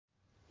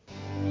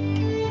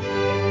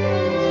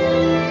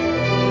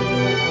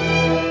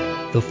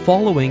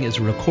following is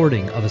a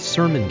recording of a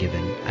sermon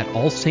given at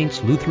All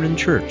Saints Lutheran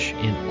Church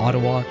in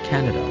Ottawa,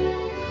 Canada.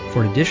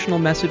 For additional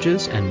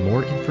messages and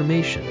more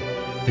information,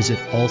 visit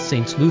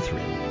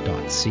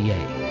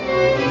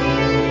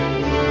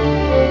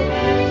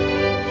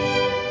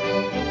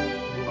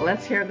allsaintslutheran.ca.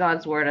 Let's hear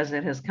God's word as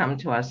it has come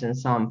to us in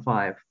Psalm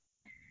 5.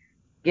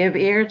 Give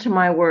ear to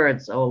my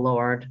words, O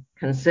Lord.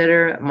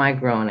 Consider my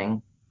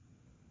groaning.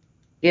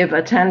 Give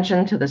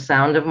attention to the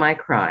sound of my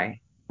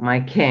cry, my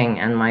King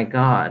and my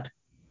God,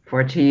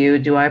 for to you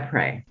do I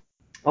pray.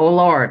 O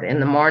Lord, in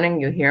the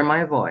morning you hear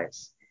my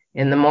voice.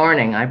 In the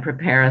morning I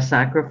prepare a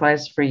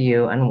sacrifice for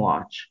you and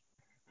watch.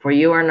 For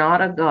you are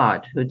not a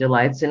God who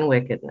delights in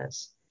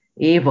wickedness.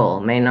 Evil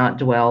may not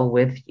dwell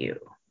with you.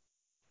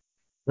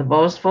 The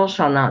boastful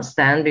shall not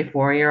stand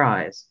before your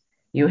eyes.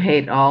 You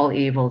hate all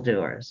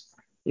evildoers.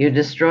 You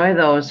destroy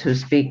those who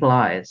speak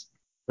lies.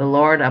 The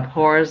Lord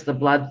abhors the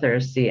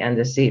bloodthirsty and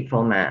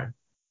deceitful man.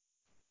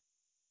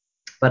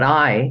 But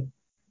I,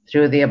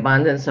 through the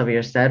abundance of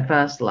your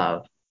steadfast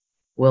love,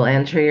 will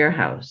enter your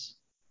house.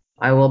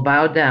 I will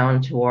bow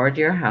down toward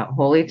your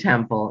holy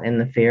temple in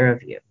the fear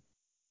of you.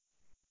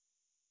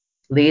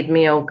 Lead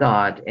me, O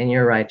God, in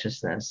your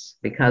righteousness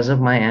because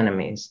of my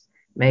enemies.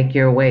 Make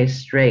your way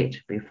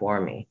straight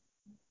before me.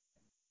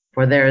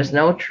 For there is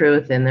no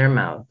truth in their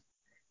mouth.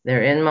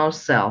 Their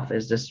inmost self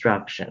is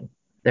destruction.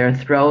 Their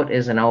throat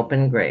is an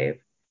open grave.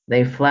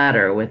 They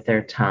flatter with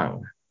their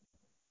tongue.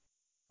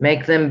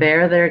 Make them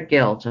bear their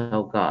guilt,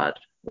 O God.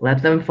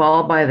 Let them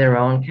fall by their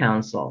own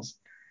counsels.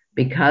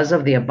 Because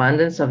of the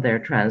abundance of their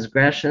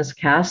transgressions,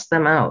 cast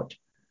them out,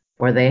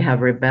 for they have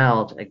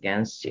rebelled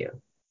against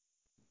you.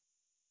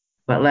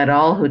 But let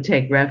all who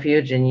take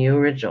refuge in you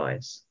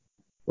rejoice.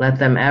 Let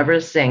them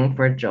ever sing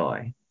for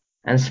joy,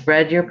 and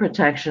spread your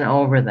protection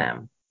over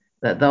them,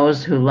 that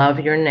those who love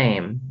your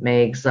name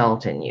may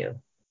exult in you.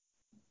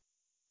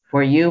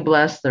 For you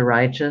bless the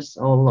righteous,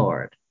 O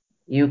Lord.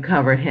 You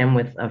cover him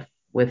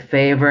with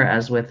favor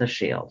as with a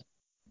shield.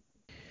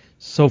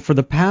 So for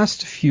the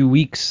past few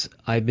weeks,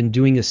 I've been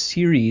doing a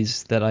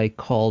series that I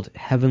called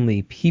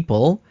Heavenly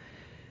People,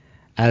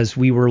 as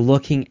we were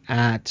looking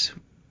at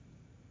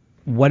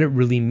what it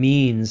really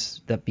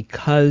means that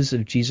because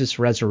of Jesus'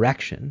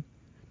 resurrection,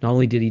 not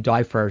only did he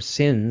die for our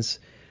sins,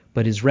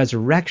 but his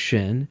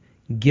resurrection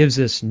gives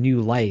us new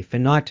life,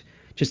 and not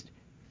just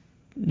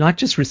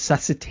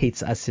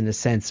resuscitates us in a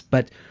sense,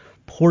 but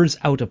pours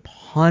out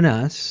upon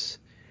us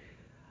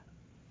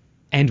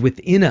and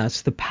within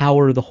us the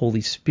power of the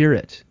Holy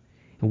Spirit.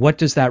 And what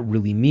does that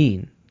really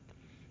mean?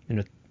 In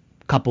a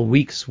couple of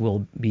weeks,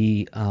 we'll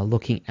be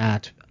looking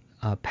at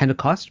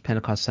Pentecost.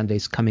 Pentecost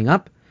Sunday's coming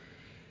up.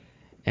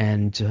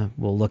 And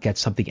we'll look at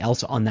something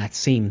else on that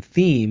same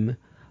theme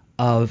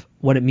of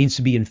what it means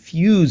to be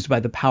infused by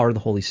the power of the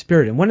Holy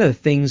Spirit. And one of the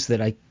things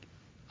that I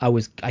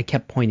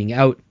kept pointing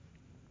out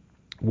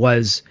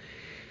was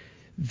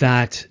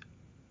that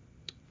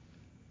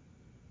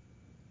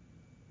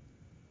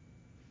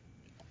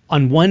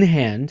on one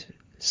hand,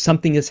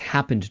 something has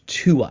happened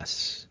to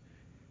us.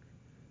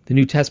 The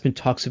New Testament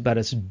talks about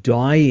us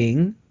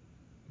dying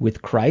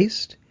with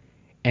Christ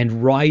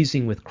and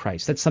rising with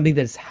Christ. That's something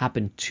that has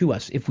happened to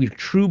us. If we're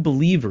true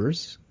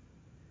believers,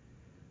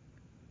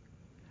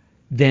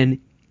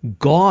 then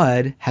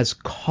God has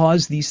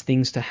caused these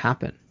things to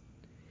happen.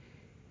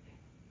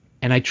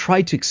 And I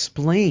tried to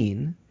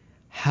explain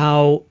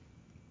how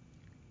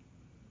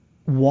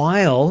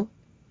while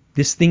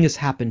this thing has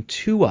happened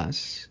to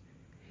us,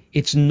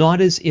 it's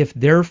not as if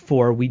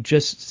therefore we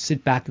just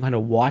sit back and kind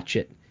of watch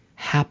it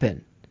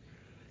happen.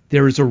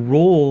 There is a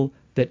role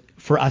that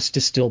for us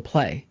to still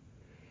play,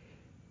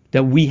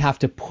 that we have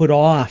to put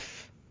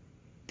off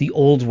the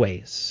old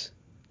ways,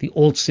 the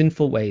old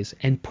sinful ways,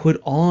 and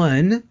put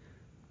on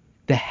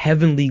the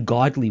heavenly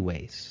godly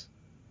ways.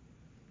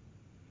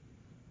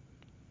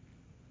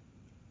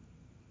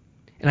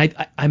 And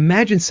I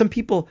imagine some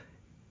people,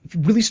 if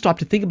you really stop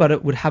to think about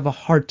it, would have a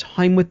hard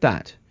time with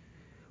that.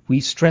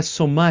 We stress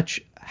so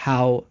much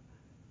how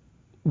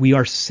we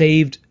are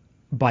saved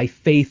by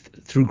faith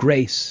through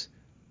grace,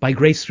 by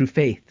grace through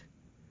faith,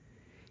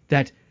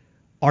 that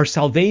our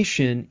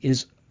salvation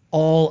is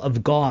all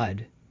of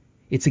God.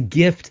 It's a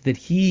gift that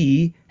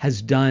he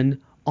has done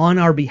on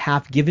our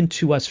behalf, given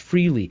to us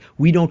freely.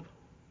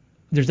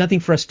 There's nothing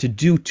for us to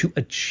do to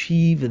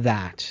achieve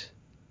that.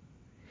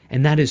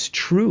 And that is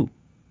true.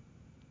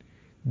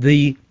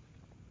 The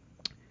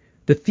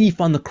thief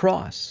on the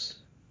cross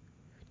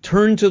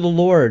turned to the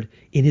Lord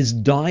in his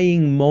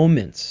dying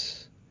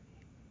moments,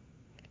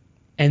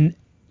 and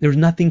there's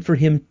nothing for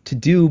him to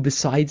do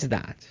besides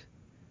that.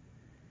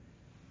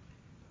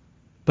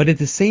 But at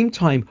the same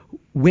time,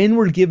 when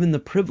we're given the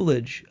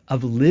privilege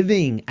of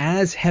living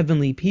as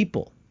heavenly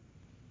people,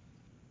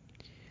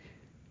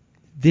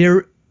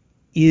 there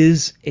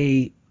is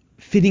a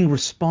fitting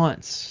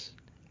response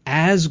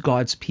as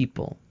God's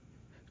people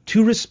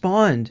to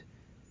respond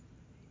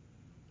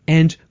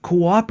and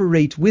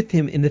cooperate with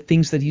him in the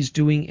things that he's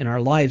doing in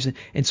our lives.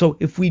 And so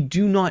if we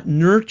do not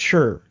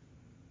nurture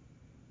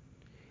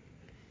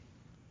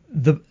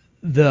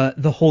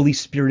the Holy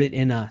Spirit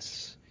in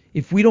us,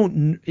 if we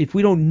don't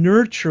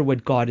nurture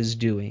what God is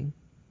doing,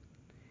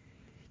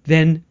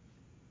 then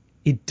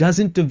it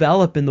doesn't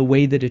develop in the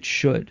way that it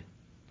should.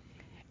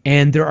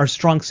 And there are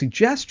strong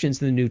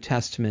suggestions in the New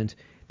Testament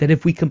that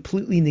if we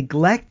completely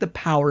neglect the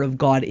power of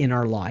God in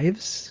our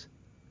lives,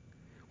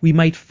 we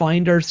might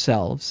find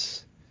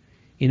ourselves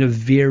in a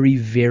very,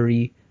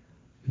 very,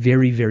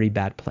 very, very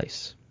bad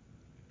place.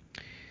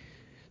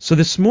 So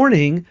this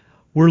morning,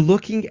 we're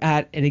looking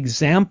at an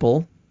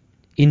example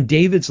in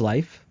David's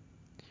life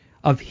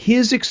of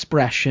his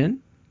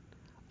expression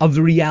of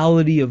the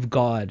reality of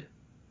God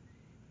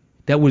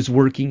that was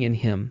working in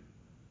him.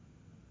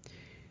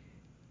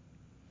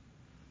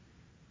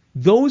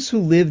 Those who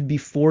lived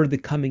before the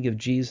coming of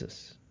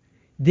Jesus,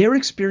 their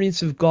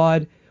experience of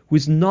God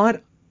was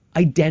not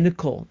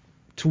identical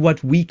to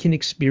what we can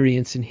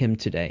experience in him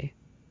today.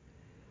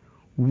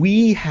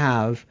 We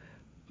have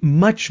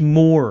much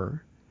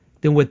more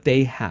than what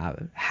they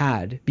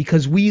had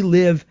because we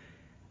live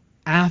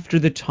after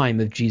the time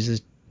of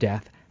Jesus'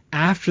 death,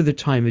 after the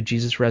time of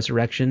Jesus'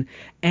 resurrection,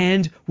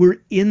 and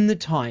we're in the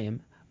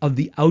time of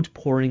the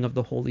outpouring of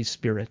the Holy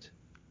Spirit.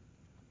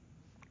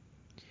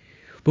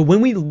 But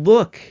when we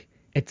look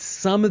at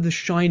some of the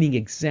shining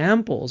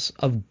examples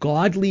of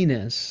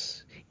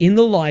godliness in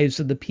the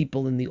lives of the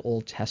people in the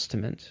Old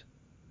Testament,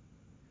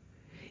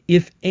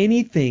 if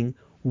anything,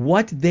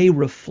 what they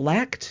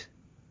reflect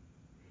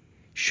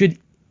should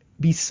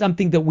be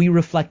something that we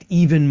reflect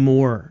even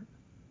more.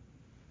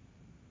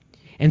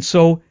 And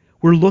so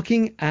we're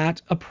looking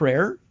at a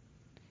prayer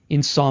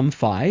in Psalm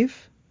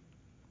 5.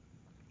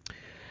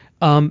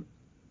 And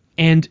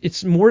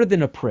it's more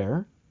than a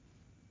prayer.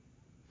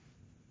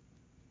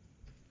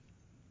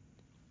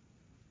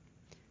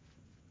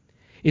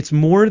 It's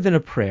more than a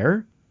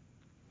prayer.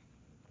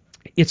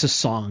 It's a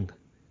song.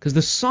 Because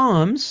the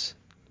Psalms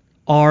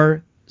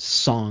are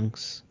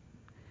songs.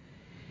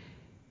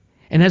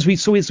 And as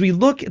we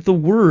look at the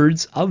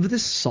words of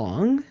this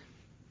song,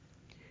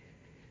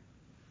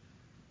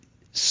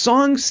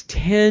 songs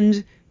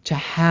tend to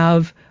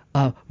have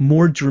a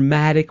more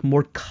dramatic,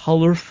 more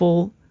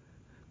colorful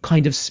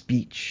kind of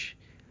speech.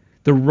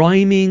 The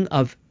rhyming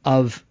of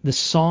the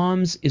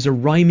Psalms is a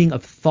rhyming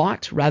of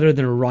thought rather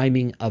than a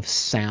rhyming of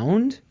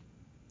sound.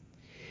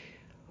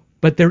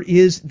 But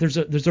there's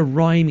a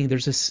rhyming,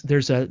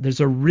 there's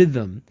a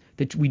rhythm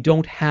that we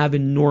don't have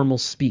in normal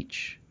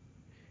speech.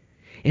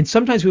 And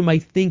sometimes we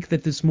might think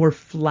that this more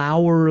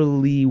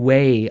flowery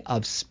way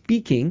of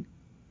speaking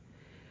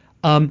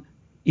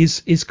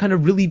is kind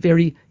of really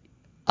very,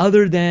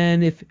 other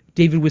than if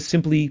David was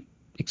simply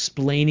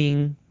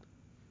explaining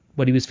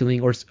what he was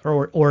feeling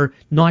or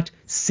not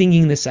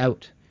singing this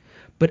out.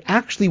 But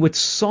actually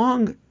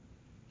the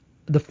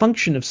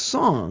function of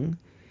song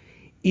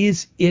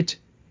is it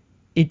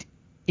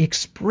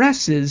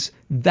expresses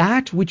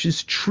that which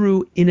is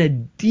true in a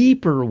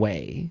deeper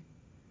way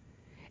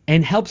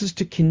and helps us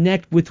to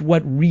connect with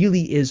what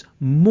really is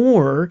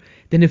more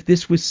than if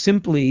this was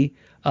simply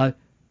a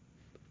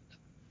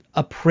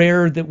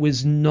prayer that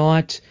was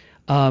not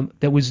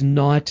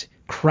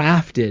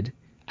crafted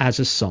as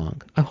a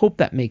song. I hope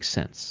that makes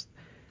sense.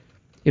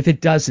 If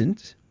it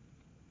doesn't,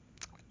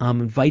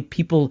 invite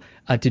people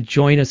to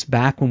join us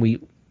back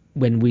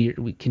when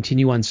we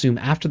continue on Zoom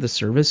after the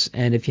service.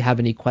 And if you have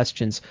any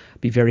questions,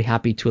 I'd be very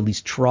happy to at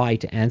least try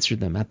to answer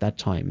them at that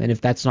time. And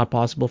if that's not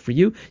possible for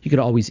you, you could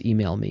always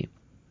email me.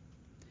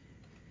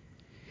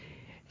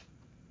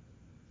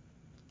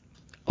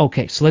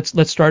 Okay, so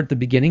let's start at the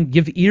beginning.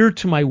 Give ear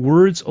to my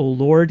words, O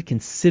Lord,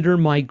 consider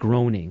my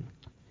groaning.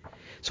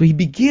 So he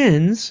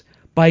begins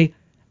by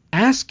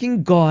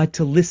asking God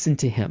to listen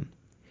to him.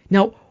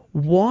 Now,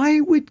 why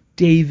would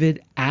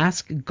David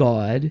ask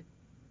God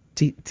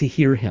to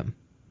hear him?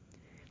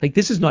 Like,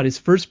 this is not his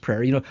first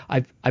prayer. You know,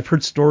 I've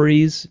heard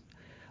stories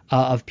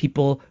of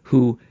people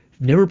who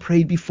never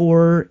prayed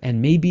before,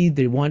 and maybe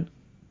they want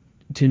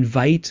to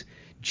invite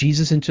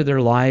Jesus into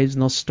their lives,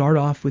 and they'll start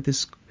off with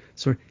this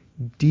sort of,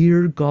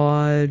 dear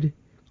God,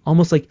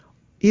 almost like,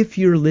 if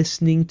you're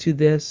listening to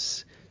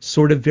this,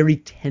 sort of very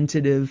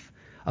tentative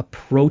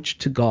approach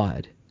to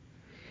God.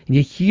 And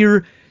you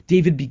hear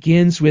David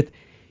begins with,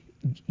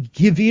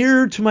 give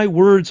ear to my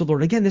words, O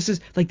Lord. Again, this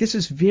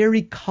is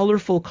very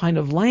colorful kind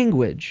of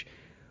language.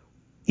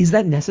 Is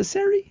that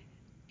necessary?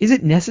 Is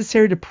it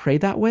necessary to pray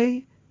that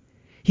way?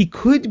 He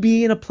could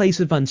be in a place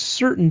of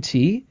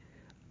uncertainty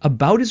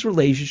about his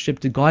relationship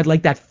to God,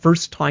 like that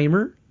first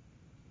timer.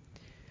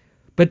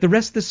 But the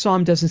rest of the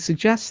psalm doesn't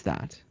suggest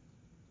that.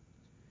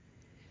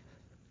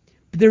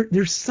 But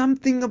there's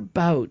something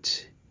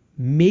about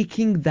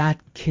making that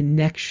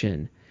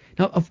connection.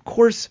 Now, of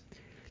course,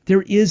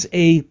 there is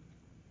an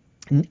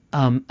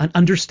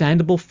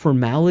understandable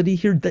formality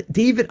here. That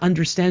David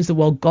understands that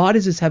while God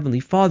is his heavenly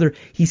Father,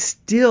 he's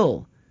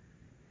still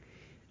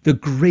the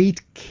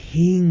great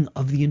King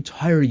of the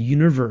entire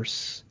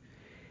universe.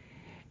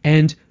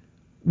 And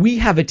we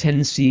have a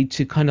tendency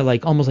to kind of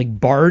like almost like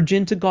barge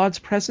into God's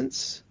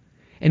presence.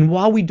 And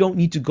while we don't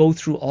need to go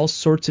through all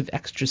sorts of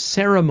extra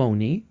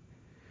ceremony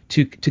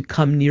to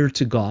come near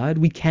to God.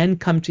 We can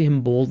come to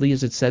him boldly,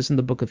 as it says in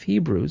the book of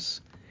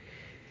Hebrews.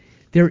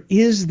 There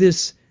is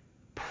this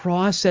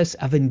process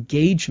of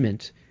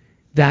engagement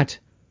that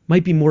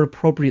might be more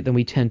appropriate than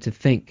we tend to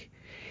think.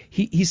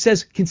 He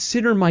says,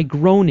 consider my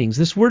groanings.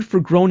 This word for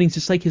groanings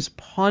is like his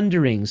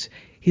ponderings,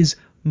 his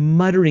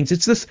mutterings.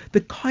 It's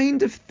the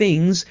kind of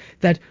things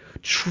that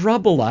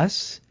trouble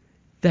us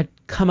that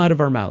come out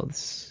of our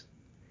mouths.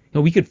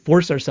 We could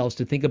force ourselves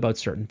to think about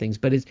certain things,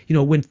 but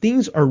when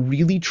things are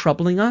really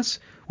troubling us,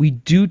 we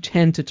do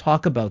tend to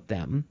talk about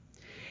them.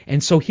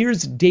 And so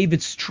here's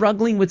David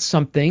struggling with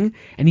something,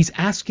 and he's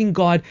asking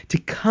God to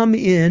come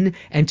in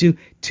and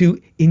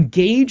to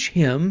engage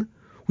him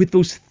with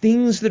those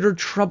things that are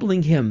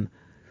troubling him.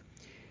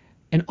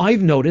 And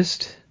I've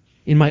noticed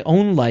in my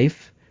own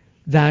life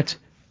that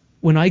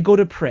when I go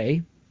to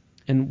pray,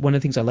 and one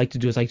of the things I like to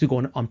do is I like to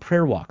go on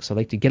prayer walks. I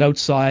like to get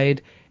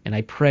outside and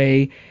I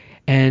pray.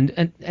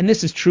 And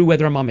this is true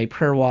whether I'm on my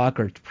prayer walk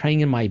or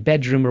praying in my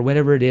bedroom or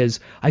whatever it is.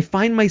 I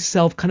find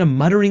myself kind of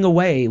muttering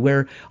away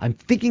where I'm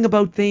thinking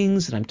about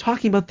things and I'm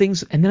talking about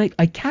things. And then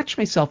I catch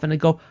myself and I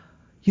go,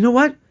 you know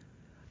what?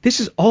 This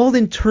is all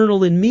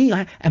internal in me.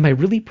 Am I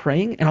really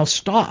praying? And I'll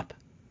stop.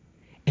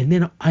 And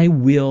then I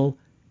will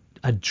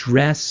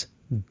address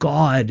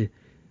God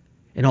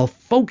and I'll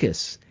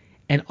focus.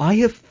 And I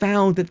have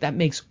found that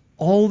makes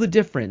all the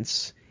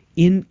difference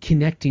in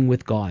connecting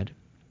with God.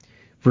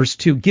 Verse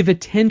 2, give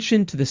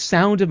attention to the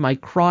sound of my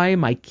cry,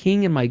 my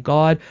King and my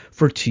God,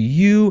 for to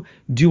you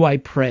do I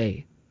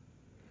pray.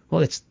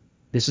 Well,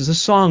 this is a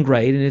song,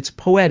 right? And it's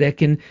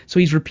poetic. And so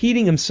he's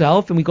repeating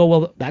himself. And we go,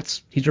 well,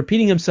 he's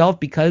repeating himself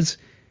because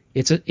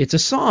it's a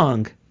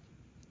song.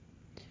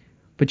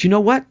 But you know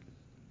what?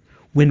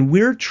 When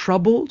we're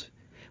troubled,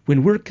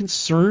 when we're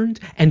concerned,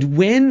 and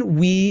when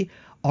we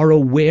are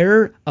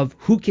aware of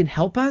who can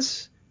help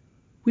us,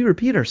 we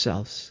repeat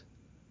ourselves.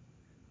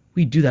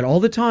 We do that all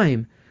the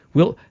time.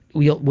 We'll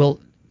one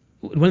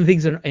of the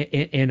things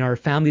in our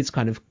family that's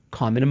kind of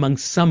common among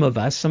some of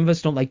us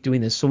don't like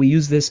doing this, so we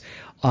use this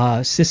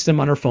system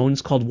on our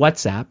phones called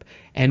WhatsApp,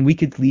 and we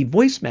could leave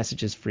voice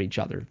messages for each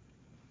other.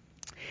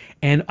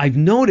 And I've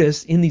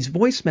noticed in these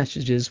voice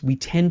messages, we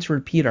tend to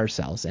repeat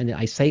ourselves. And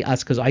I say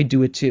us because I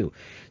do it too.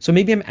 So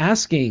maybe I'm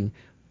asking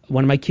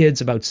one of my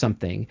kids about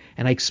something,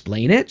 and I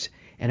explain it,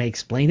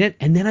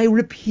 and then I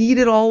repeat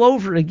it all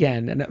over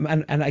again.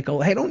 And I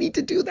go, I don't need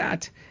to do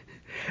that.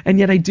 And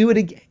yet I do it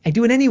again. I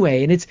do it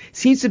anyway. And it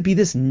seems to be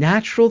this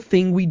natural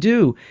thing we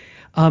do.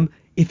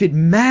 If it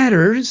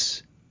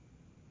matters,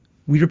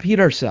 we repeat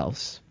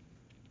ourselves.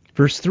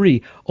 Verse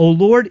 3, O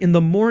Lord, in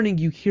the morning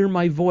you hear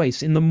my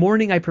voice. In the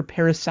morning I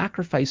prepare a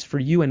sacrifice for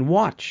you and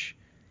watch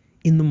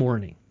in the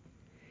morning.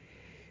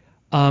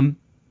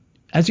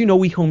 As you know,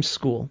 we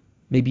homeschool.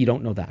 Maybe you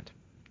don't know that.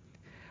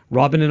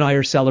 Robin and I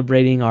are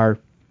celebrating our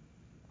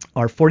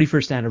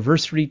 41st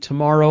anniversary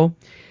tomorrow.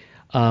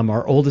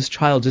 Our oldest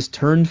child just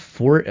turned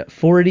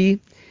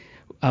 40.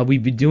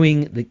 We've been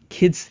doing the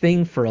kids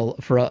thing for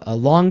a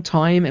long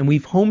time, and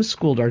we've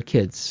homeschooled our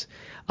kids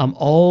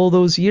all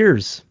those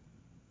years.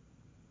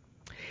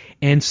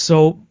 And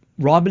so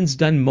Robin's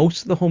done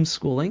most of the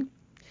homeschooling.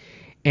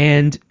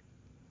 And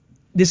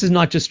this is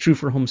not just true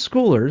for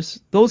homeschoolers.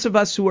 Those of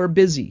us who are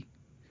busy,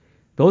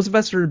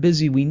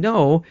 we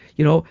know,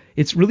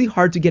 it's really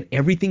hard to get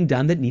everything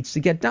done that needs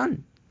to get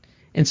done.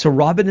 And so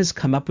Robin has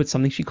come up with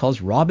something she calls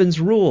Robin's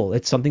Rule.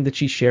 It's something that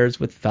she shares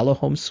with fellow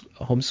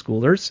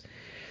homeschoolers.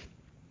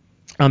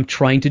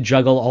 Trying to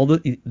juggle all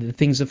the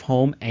things of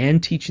home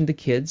and teaching the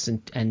kids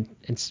and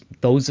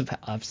those of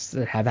us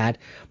that have had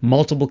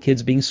multiple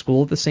kids being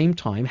schooled at the same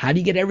time. How do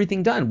you get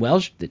everything done? Well,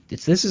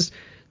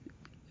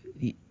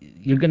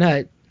 you're going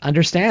to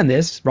understand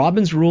this.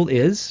 Robin's Rule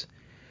is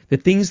the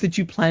things that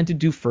you plan to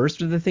do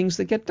first are the things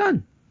that get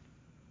done.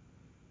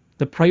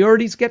 The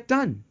priorities get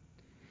done.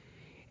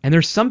 And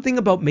there's something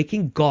about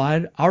making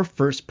God our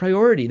first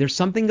priority. There's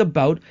something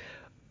about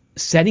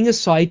setting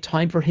aside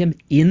time for him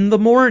in the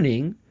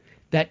morning.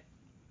 That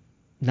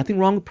nothing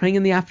wrong with praying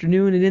in the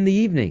afternoon and in the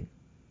evening.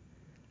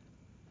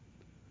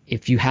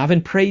 If you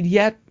haven't prayed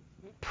yet,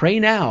 pray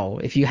now.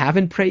 If you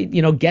haven't prayed,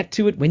 get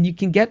to it when you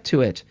can get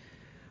to it.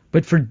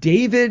 But for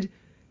David,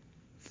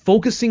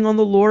 focusing on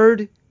the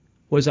Lord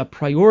was a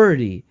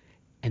priority.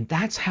 And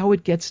that's how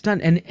it gets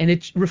done. And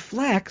it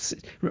reflects,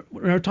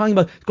 we're talking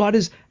about God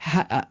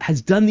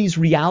has done these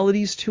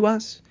realities to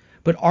us,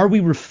 but are we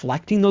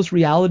reflecting those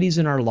realities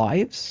in our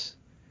lives?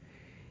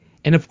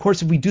 And of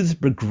course, if we do this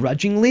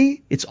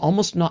begrudgingly, it's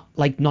almost not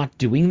like not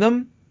doing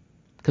them,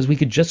 because we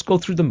could just go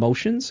through the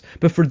motions.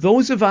 But for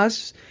those of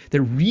us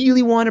that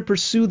really want to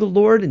pursue the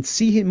Lord and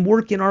see him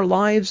work in our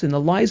lives and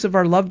the lives of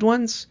our loved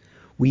ones,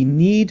 we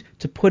need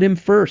to put him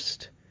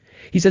first.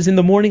 He says, in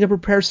the morning I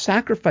prepare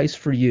sacrifice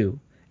for you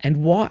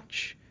and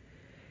watch.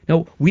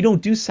 Now, we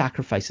don't do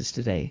sacrifices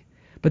today,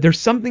 but there's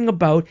something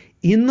about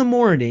in the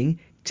morning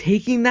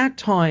taking that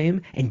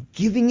time and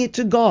giving it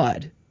to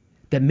God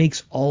that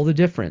makes all the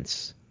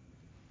difference.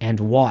 And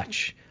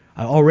watch.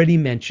 I already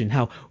mentioned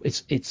how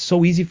it's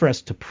so easy for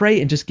us to pray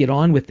and just get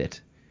on with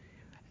it,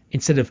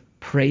 instead of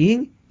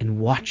praying and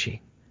watching.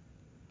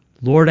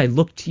 Lord, I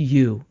look to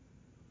you.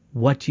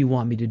 What do you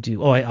want me to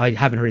do? Oh, I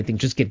haven't heard anything.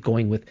 Just get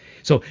going with.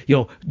 So,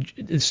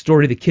 the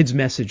story, the kids'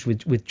 message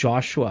with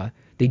Joshua,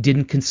 they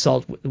didn't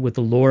consult with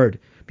the Lord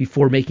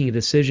before making a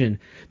decision.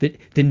 That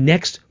the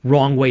next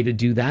wrong way to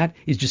do that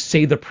is just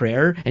say the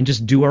prayer and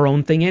just do our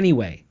own thing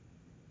anyway.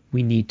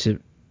 We need to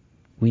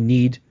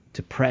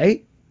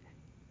pray,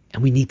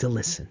 and we need to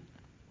listen.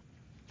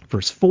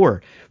 Verse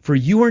 4, for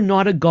you are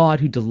not a God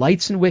who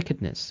delights in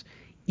wickedness.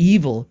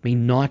 Evil may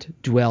not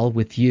dwell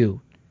with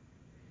you.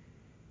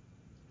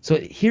 So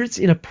here it's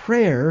in a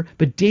prayer,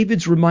 but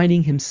David's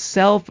reminding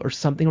himself or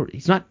something, or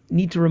he's not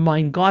need to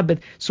remind God, but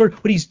sort of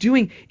what he's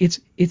doing, it's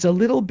a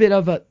little bit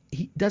of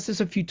he does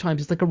this a few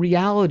times. It's like a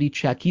reality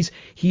check. He's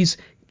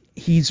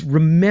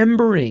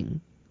remembering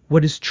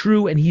what is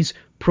true, and he's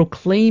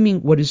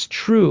proclaiming what is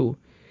true.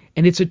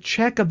 And it's a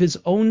check of his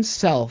own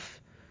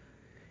self,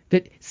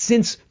 that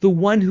since the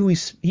one who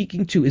he's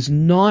speaking to is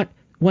not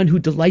one who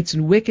delights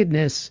in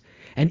wickedness,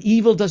 and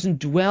evil doesn't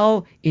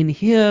dwell in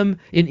him,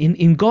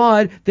 in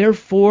God,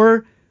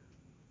 therefore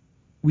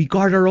we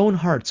guard our own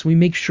hearts. We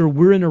make sure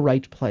we're in a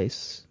right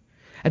place.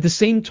 At the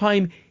same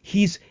time,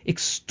 he's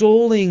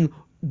extolling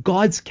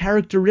God's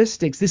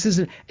characteristics. This is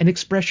an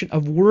expression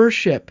of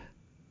worship.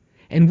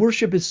 And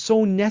worship is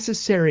so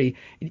necessary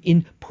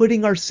in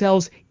putting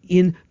ourselves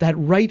in that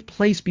right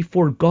place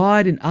before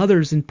God and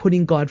others, and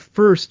putting God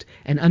first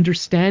and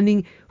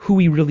understanding who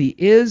he really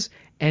is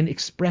and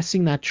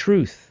expressing that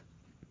truth.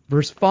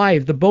 Verse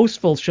 5, the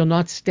boastful shall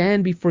not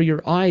stand before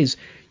your eyes.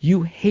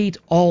 You hate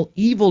all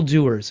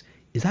evildoers.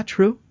 Is that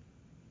true?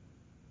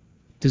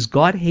 Does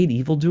God hate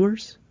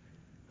evildoers?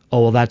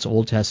 Oh, well, that's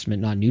Old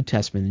Testament, not New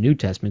Testament. In the New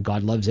Testament,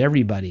 God loves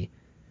everybody.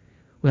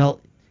 Well,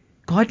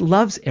 God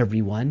loves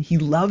everyone. He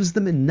loves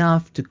them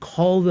enough to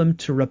call them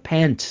to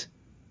repent.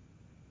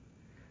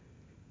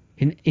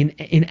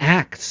 In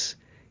Acts,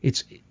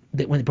 it's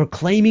that when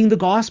proclaiming the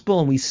gospel,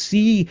 and we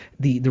see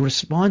the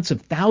response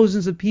of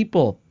thousands of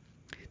people,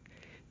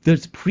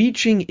 the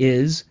preaching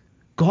is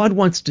God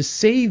wants to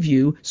save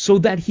you so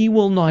that he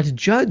will not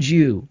judge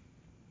you.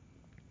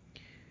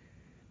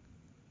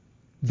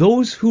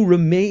 Those who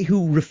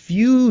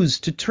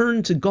refuse to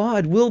turn to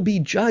God will be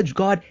judged.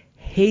 God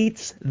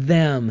hates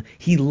them.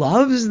 He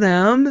loves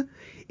them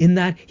in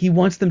that he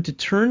wants them to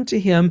turn to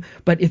him,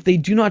 but if they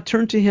do not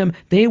turn to him,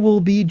 they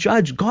will be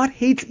judged. God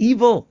hates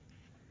evil.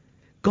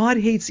 God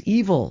hates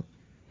evil.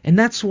 And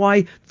that's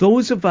why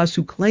those of us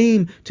who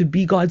claim to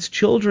be God's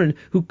children,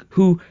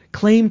 who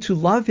claim to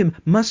love him,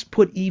 must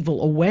put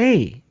evil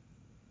away.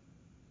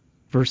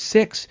 Verse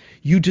 6,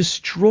 you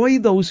destroy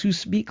those who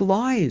speak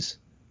lies.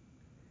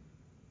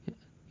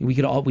 We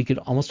could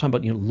almost talk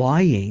about,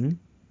 lying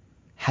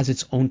has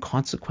its own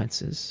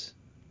consequences.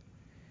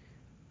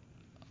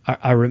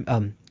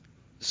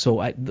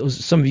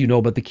 Some of you know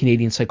about the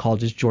Canadian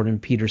psychologist Jordan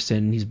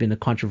Peterson. He's been a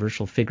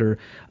controversial figure.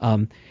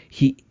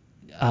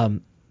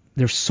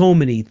 There's so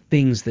many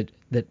things that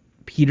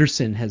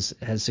Peterson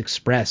has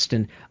expressed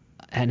and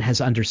has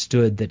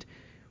understood that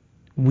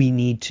we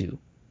need to,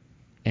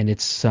 and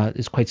it's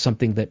quite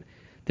something that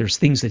there's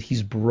things that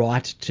he's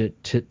brought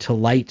to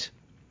light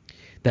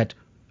that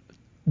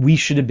we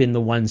should have been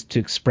the ones to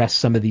express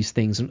some of these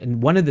things.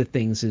 And one of the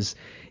things is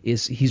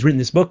he's written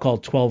this book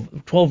called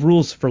 12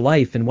 Rules for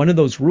Life, and one of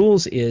those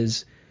rules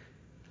is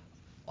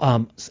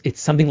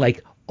it's something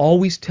like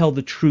always tell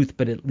the truth,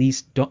 but at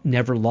least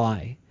never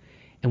lie.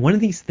 And one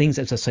of these things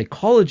as a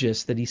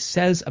psychologist that he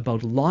says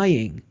about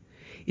lying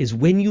is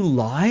when you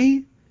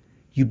lie,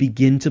 you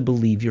begin to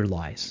believe your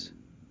lies.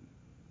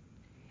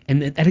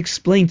 And that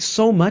explained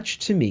so much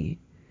to me,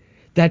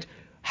 that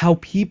how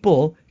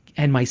people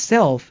and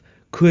myself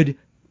could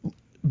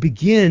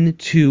begin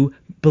to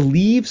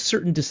believe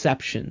certain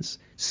deceptions,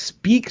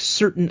 speak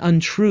certain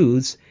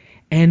untruths,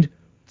 and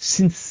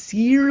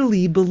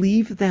sincerely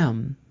believe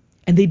them.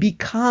 And they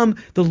become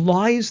the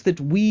lies that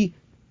we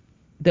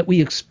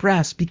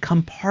express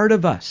become part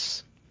of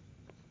us.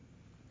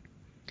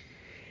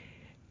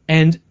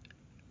 And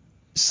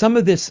some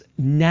of this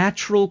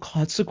natural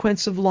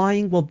consequence of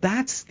lying, well,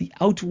 that's the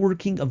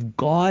outworking of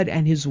God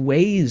and his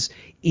ways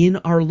in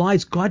our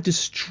lives. God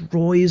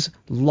destroys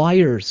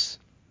liars.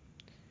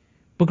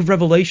 Book of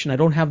Revelation, I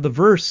don't have the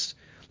verse.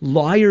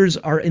 Liars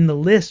are in the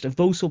list of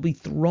those who will be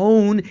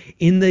thrown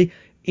in the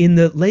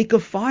lake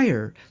of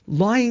fire.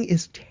 Lying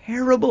is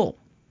terrible.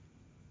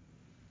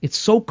 It's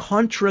so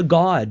contra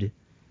God.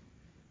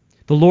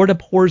 The Lord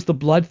abhors the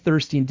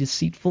bloodthirsty and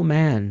deceitful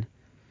man.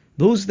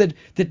 Those that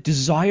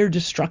desire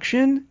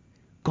destruction,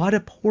 God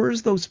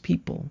abhors those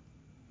people.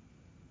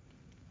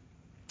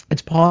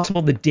 It's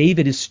possible that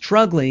David is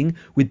struggling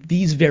with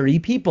these very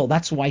people.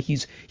 That's why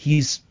he's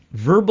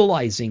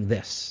verbalizing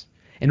this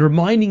and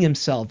reminding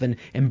himself and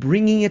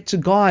bringing it to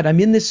God. I'm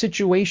in this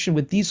situation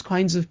with these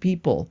kinds of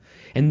people,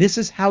 and this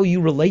is how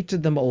you relate to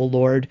them, O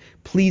Lord.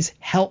 Please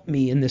help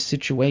me in this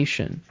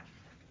situation.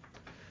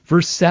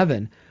 Verse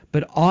 7,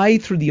 but I,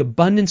 through the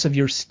abundance of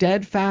your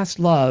steadfast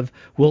love,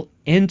 will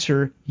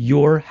enter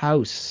your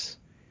house.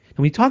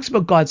 when he talks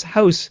about God's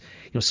house,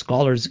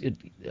 scholars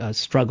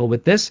struggle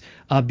with this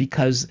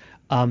because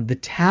the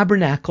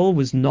tabernacle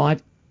was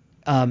not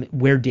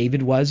where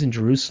David was in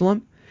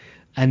Jerusalem,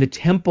 and the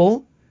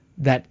temple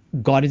that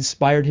God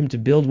inspired him to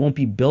build won't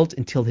be built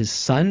until his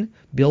son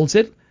builds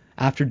it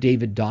after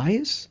David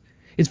dies.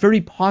 It's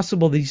very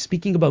possible that he's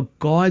speaking about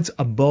God's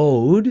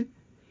abode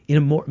in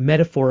a more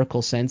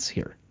metaphorical sense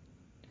here.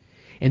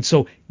 And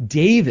so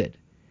David,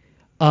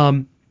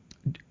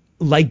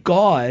 like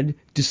God,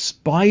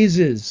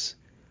 despises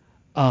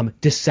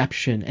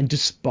deception and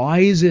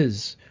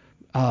despises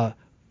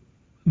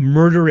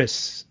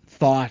murderous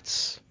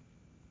thoughts.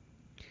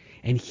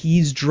 And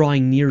he's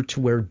drawing near to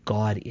where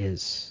God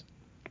is.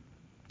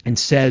 And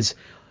says,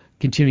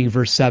 continuing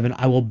verse 7,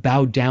 I will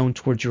bow down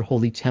towards your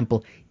holy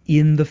temple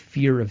in the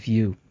fear of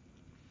you.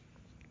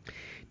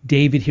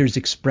 David here is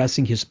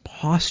expressing his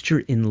posture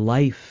in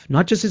life,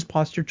 not just his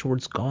posture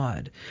towards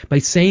God, by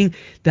saying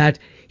that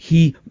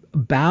he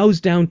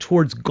bows down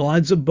towards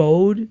God's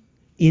abode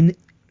in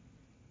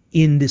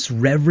this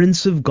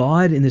reverence of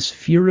God, in this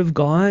fear of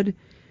God.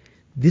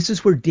 This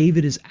is where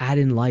David is at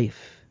in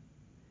life.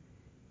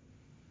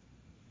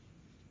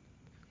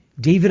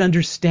 David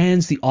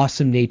understands the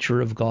awesome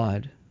nature of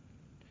God.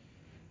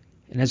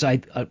 And as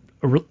I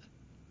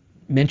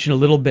mentioned a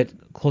little bit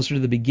closer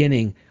to the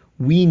beginning,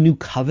 we New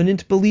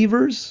Covenant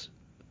believers,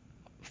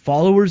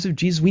 followers of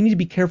Jesus, we need to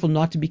be careful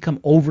not to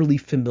become overly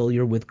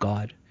familiar with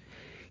God.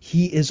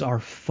 He is our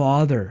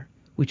Father,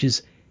 which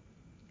is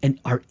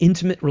our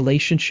intimate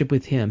relationship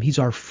with him. He's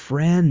our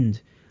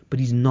friend, but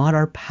he's not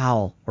our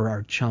pal or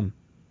our chum.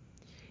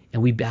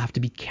 And we have to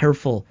be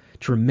careful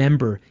to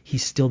remember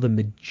he's still the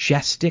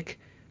majestic,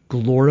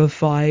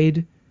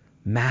 glorified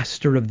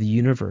master of the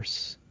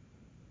universe.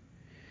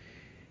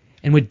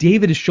 And what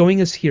David is showing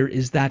us here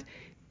is that,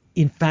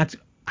 in fact,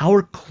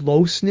 our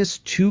closeness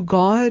to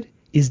God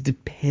is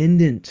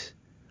dependent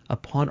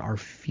upon our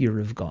fear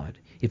of God.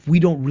 If we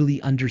don't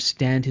really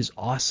understand his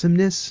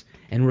awesomeness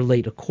and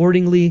relate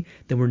accordingly,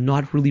 then we're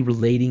not really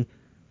relating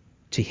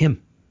to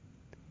him.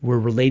 We're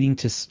relating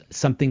to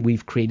something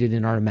we've created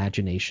in our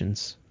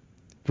imaginations.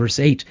 Verse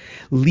 8,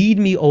 lead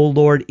me, O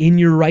Lord, in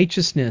your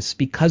righteousness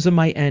because of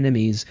my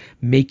enemies.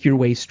 Make your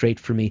way straight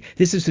for me.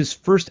 This is his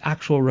first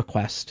actual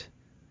request,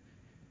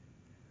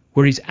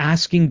 where he's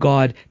asking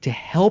God to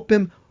help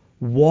him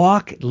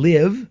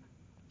live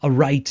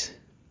aright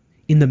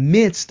in the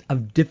midst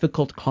of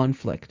difficult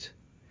conflict.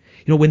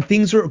 When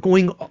things are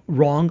going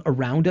wrong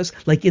around us,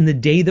 like in the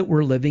day that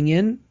we're living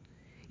in,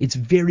 it's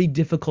very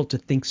difficult to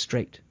think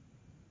straight.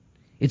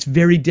 It's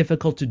very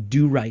difficult to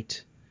do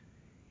right.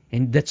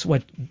 And that's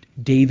what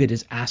David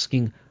is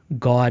asking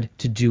God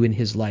to do in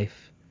his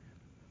life.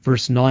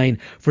 Verse 9,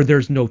 for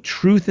there's no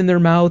truth in their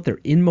mouth, their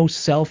inmost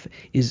self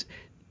is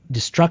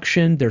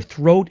destruction, their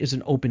throat is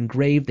an open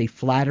grave, they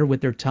flatter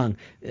with their tongue.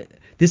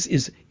 This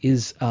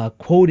is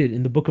quoted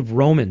in the book of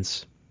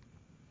Romans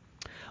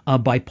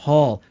by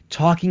Paul,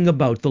 talking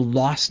about the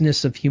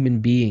lostness of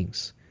human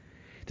beings.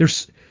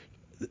 There's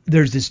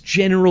this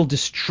general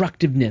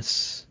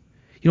destructiveness.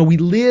 We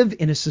live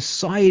in a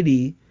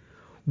society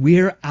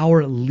where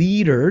our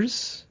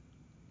leaders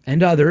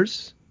and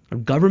others, our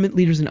government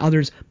leaders and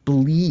others,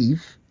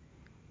 believe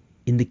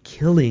in the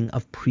killing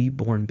of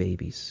preborn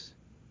babies.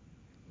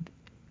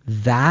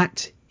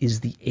 That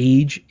is the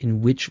age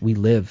in which we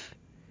live.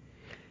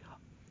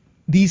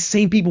 These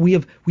same people, we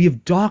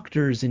have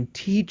doctors and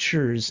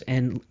teachers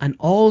and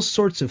all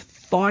sorts of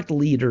thought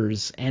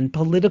leaders and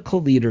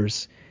political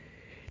leaders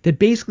that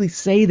basically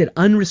say that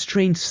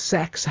unrestrained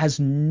sex has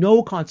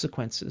no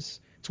consequences.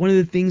 It's one of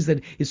the things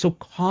that is so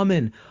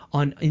common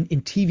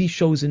in TV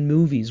shows and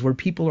movies, where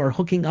people are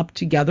hooking up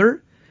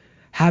together,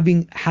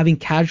 having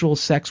casual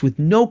sex with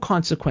no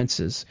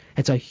consequences.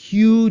 It's a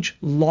huge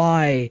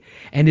lie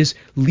and is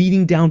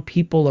leading down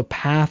people a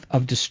path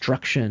of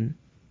destruction.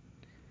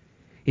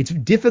 It's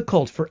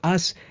difficult for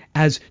us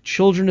as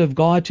children of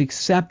God to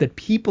accept that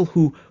people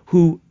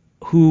who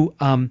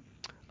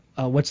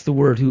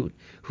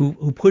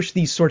push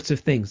these sorts of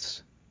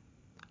things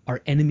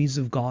are enemies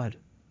of God.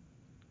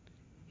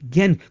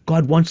 Again,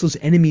 God wants those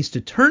enemies to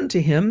turn to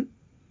him.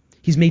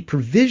 He's made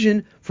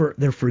provision for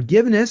their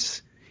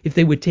forgiveness if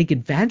they would take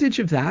advantage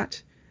of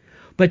that.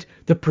 But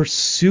the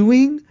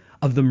pursuing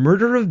of the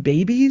murder of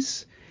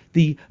babies,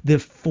 the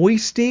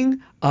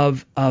foisting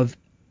of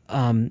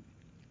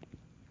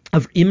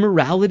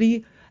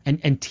immorality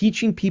and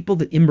teaching people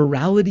that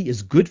immorality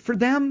is good for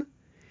them,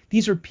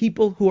 these are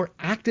people who are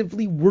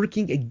actively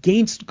working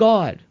against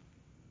God.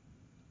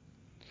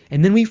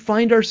 And then we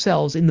find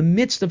ourselves in the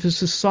midst of a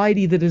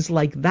society that is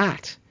like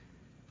that.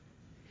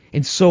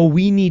 And so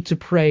we need to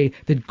pray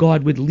that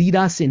God would lead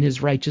us in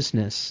his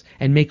righteousness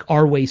and make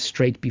our way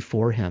straight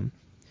before him.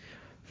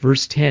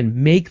 Verse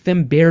 10, make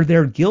them bear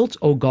their guilt,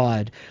 O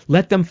God.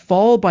 Let them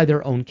fall by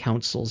their own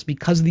counsels.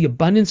 Because of the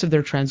abundance of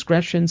their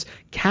transgressions,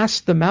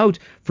 cast them out,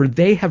 for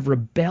they have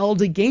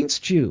rebelled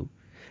against you.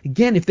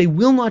 Again, if they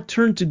will not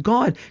turn to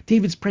God,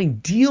 David's praying,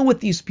 deal with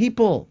these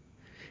people.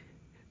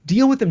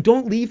 Deal with them.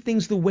 Don't leave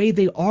things the way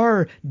they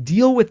are.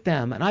 Deal with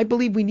them. And I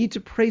believe we need to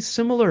pray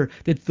similar,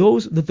 that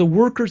the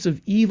workers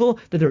of evil,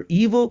 that are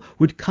evil,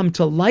 would come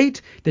to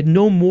light, that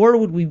no more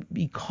would we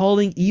be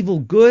calling evil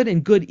good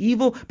and good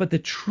evil, but the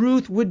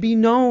truth would be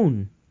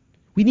known.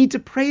 We need to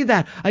pray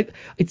that.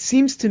 It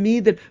seems to me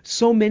that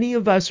so many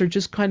of us are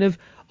just kind of,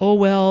 oh,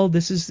 well,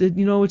 this is,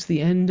 it's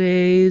the end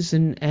days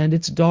and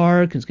it's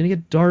dark and it's going to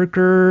get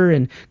darker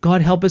and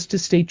God help us to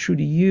stay true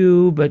to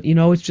you. But,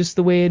 it's just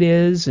the way it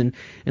is. And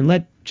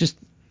let just,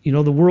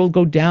 the world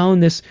go down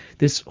this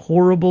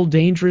horrible,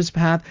 dangerous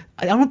path.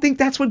 I don't think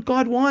that's what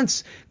God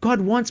wants. God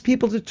wants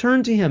people to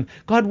turn to him.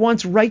 God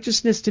wants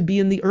righteousness to be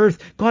in the earth.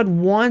 God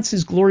wants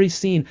his glory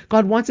seen.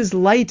 God wants his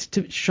light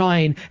to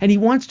shine. And he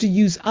wants to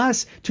use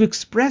us to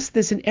express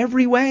this in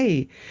every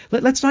way.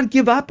 Let's not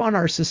give up on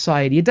our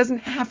society. It doesn't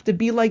have to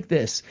be like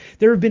this.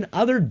 There have been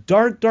other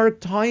dark, dark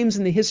times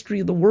in the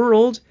history of the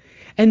world.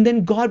 And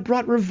then God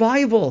brought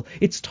revival.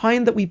 It's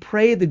time that we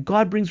pray that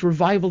God brings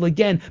revival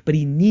again, but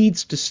he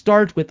needs to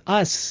start with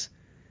us.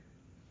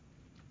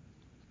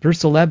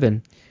 Verse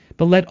 11,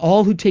 but let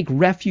all who take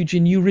refuge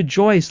in you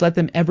rejoice. Let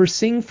them ever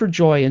sing for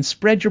joy and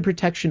spread your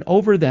protection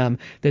over them,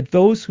 that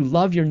those who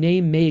love your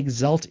name may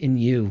exult in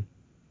you.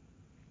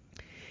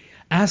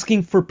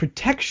 Asking for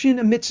protection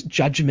amidst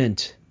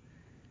judgment.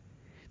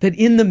 That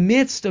in the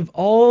midst of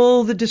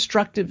all the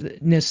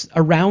destructiveness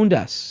around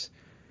us,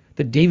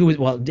 that David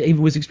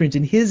was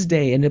experiencing in his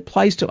day, and it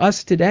applies to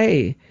us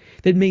today,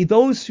 that may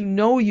those who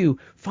know you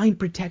find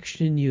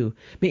protection in you.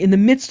 May in the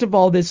midst of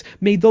all this,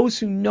 may those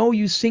who know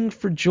you sing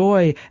for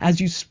joy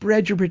as you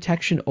spread your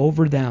protection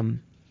over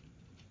them.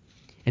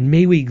 And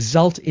may we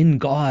exult in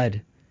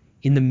God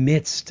in the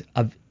midst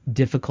of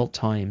difficult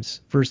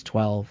times. Verse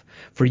 12,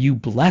 for you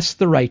bless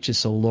the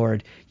righteous, O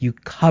Lord, you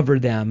cover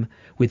them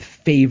with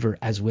favor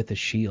as with a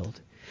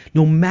shield.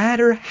 No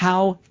matter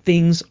how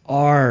things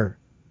are,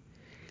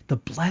 the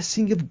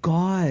blessing of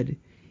God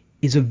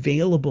is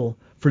available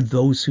for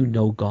those who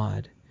know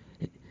God.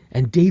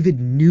 And David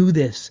knew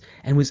this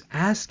and was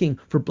asking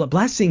for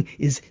blessing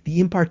is the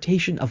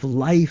impartation of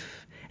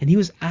life. And he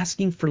was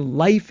asking for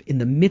life in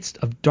the midst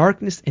of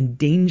darkness and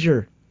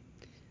danger.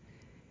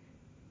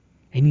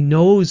 And he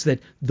knows that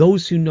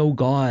those who know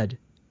God,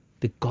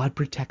 that God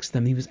protects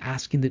them. He was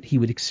asking that he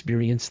would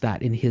experience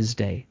that in his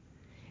day.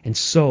 And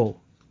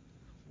so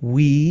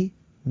we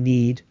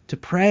need to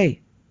pray.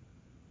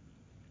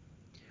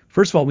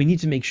 First of all, we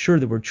need to make sure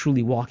that we're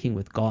truly walking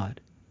with God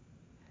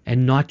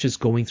and not just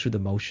going through the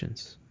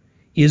motions.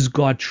 Is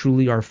God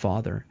truly our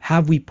Father?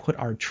 Have we put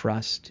our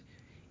trust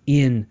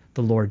in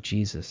the Lord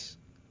Jesus?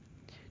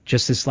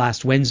 Just this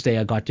last Wednesday,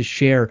 I got to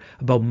share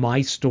about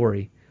my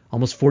story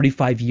almost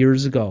 45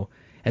 years ago.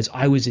 As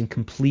I was in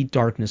complete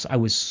darkness, I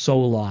was so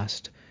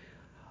lost.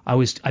 I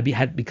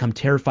had become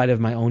terrified of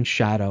my own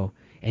shadow.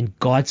 And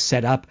God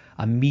set up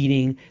a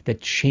meeting that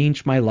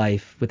changed my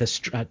life with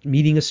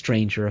meeting a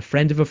stranger, a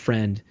friend of a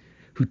friend,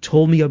 who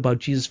told me about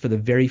Jesus for the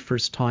very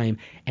first time.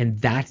 And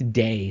that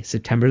day,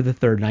 September the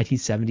 3rd,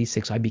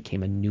 1976, I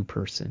became a new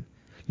person.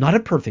 Not a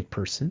perfect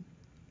person.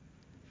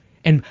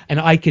 And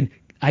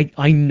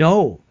I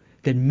know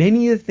that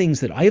many of the things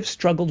that I have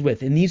struggled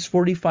with in these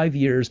 45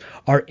 years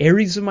are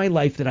areas of my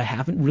life that I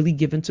haven't really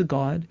given to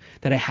God,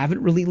 that I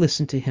haven't really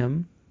listened to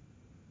him,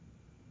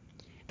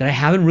 that I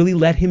haven't really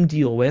let him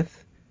deal with.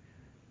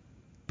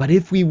 But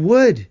if we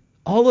would,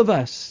 all of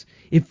us,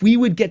 if we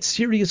would get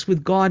serious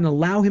with God and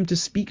allow him to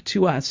speak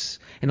to us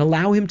and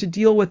allow him to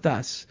deal with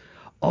us,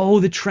 oh,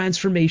 the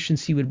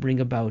transformations he would bring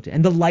about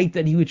and the light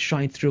that he would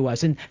shine through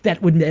us. And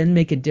that would then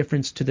make a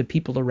difference to the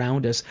people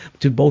around us,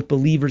 to both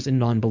believers and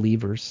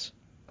non-believers.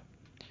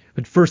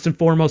 But first and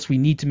foremost, we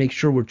need to make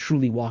sure we're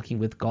truly walking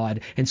with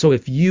God. And so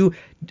if you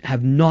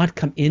have not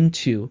come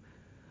into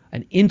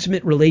an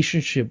intimate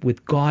relationship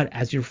with God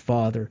as your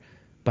Father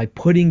by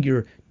putting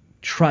your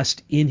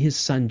trust in his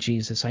Son,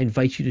 Jesus, I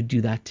invite you to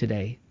do that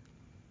today.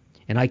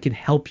 And I can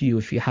help you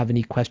if you have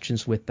any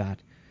questions with that.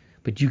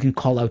 But you can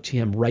call out to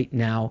him right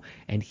now,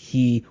 and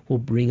he will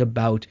bring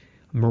about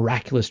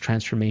miraculous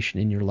transformation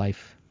in your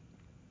life.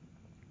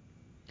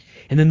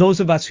 And then those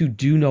of us who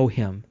do know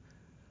him,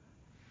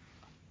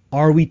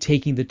 are we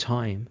taking the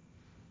time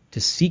to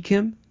seek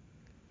him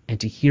and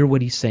to hear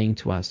what he's saying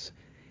to us?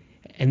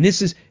 And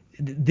this is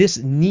this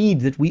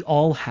need that we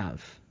all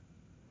have.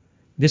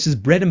 This is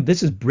bread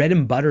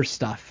and butter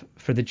stuff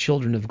for the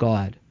children of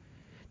God.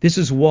 This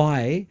is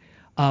why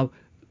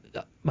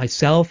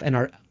myself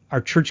and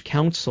our church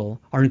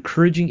council are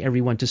encouraging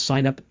everyone to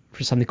sign up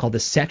for something called the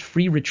Set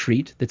Free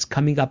Retreat that's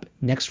coming up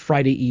next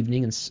Friday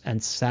evening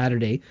and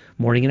Saturday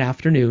morning and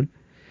afternoon.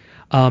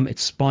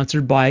 It's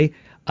sponsored by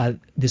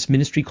this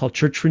ministry called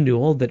Church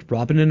Renewal that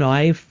Robin and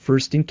I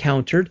first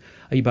encountered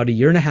about a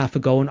year and a half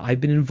ago, and I've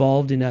been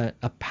involved in a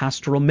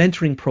pastoral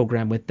mentoring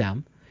program with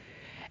them.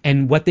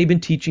 And what they've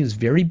been teaching is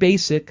very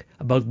basic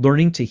about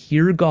learning to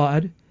hear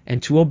God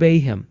and to obey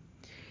him.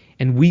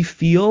 And we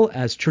feel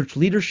as church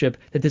leadership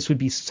that this would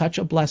be such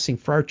a blessing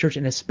for our church,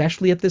 and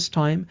especially at this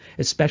time,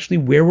 especially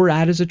where we're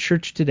at as a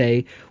church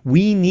today,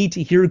 we need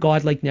to hear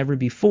God like never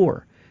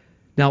before.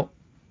 Now,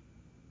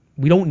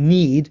 we don't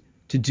need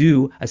to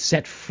do a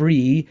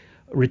set-free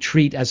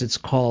retreat, as it's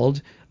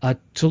called,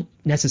 to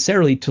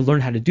necessarily to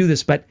learn how to do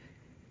this, but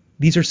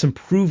these are some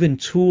proven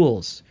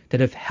tools that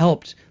have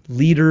helped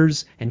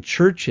leaders and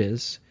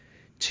churches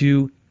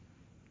to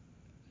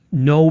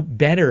know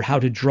better how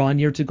to draw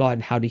near to God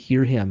and how to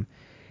hear him.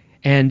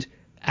 And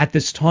at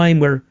this time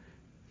where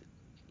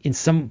in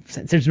some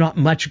sense there's not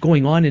much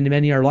going on in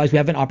many of our lives, we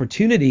have an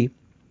opportunity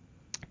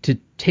to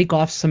take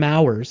off some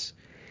hours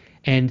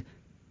and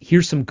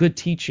hear some good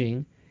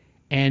teaching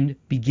and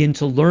begin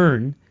to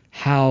learn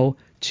how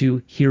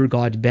to hear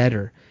God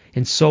better.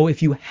 And so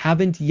if you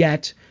haven't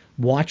yet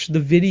watched the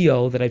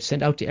video that I've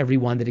sent out to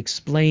everyone that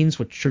explains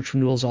what church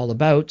renewal is all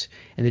about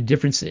and the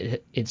difference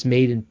it's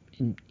made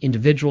in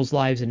individuals'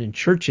 lives and in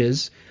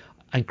churches,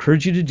 I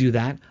encourage you to do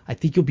that. I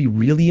think you'll be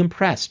really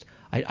impressed.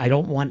 I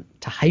don't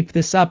want to hype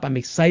this up. I'm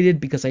excited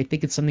because I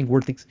think it's something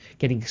worth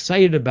getting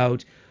excited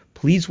about.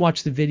 Please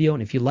watch the video,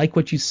 and if you like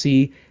what you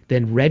see,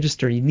 then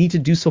register. You need to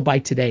do so by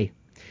today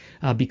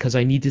because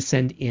I need to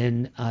send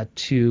in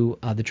to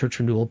the church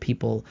renewal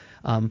people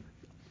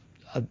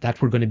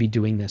that we're going to be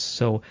doing this.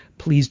 So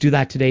please do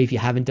that today. If you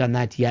haven't done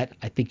that yet,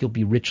 I think you'll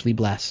be richly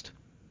blessed.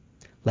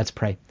 Let's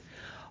pray.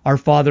 Our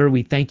Father,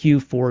 we thank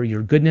you for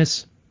your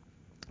goodness.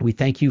 We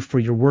thank you for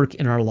your work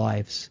in our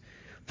lives.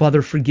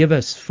 Father, forgive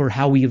us for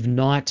how we have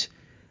not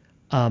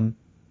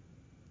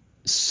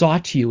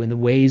sought you in the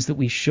ways that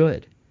we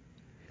should,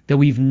 that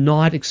we've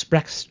not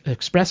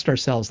expressed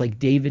ourselves like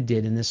David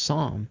did in this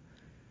psalm.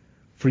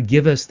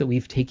 Forgive us that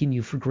we've taken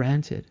you for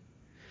granted.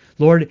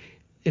 Lord,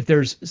 if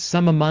there's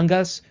some among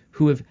us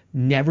who have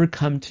never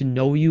come to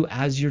know you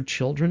as your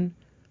children,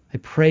 I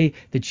pray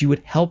that you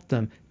would help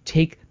them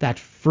take that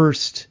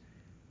first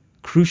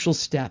crucial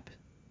step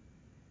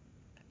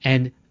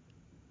and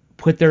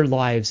put their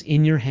lives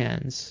in your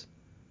hands,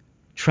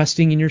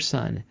 trusting in your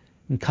Son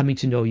and coming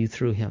to know you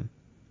through him.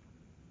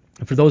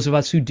 And for those of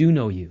us who do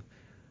know you,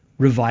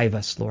 revive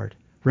us, Lord.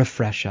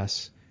 Refresh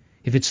us.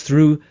 If it's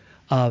through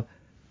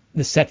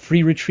the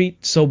set-free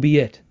retreat, so be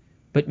it.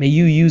 But may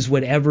you use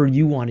whatever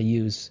you want to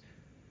use,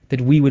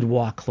 that we would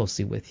walk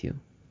closely with you.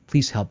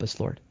 Please help us,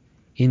 Lord.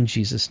 In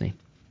Jesus' name.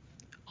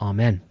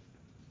 Amen.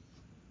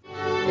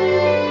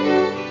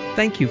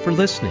 Thank you for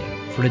listening.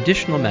 For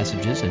additional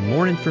messages and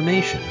more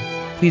information,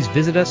 please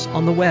visit us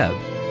on the web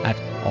at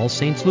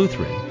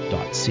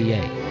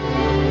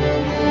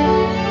allsaintslutheran.ca.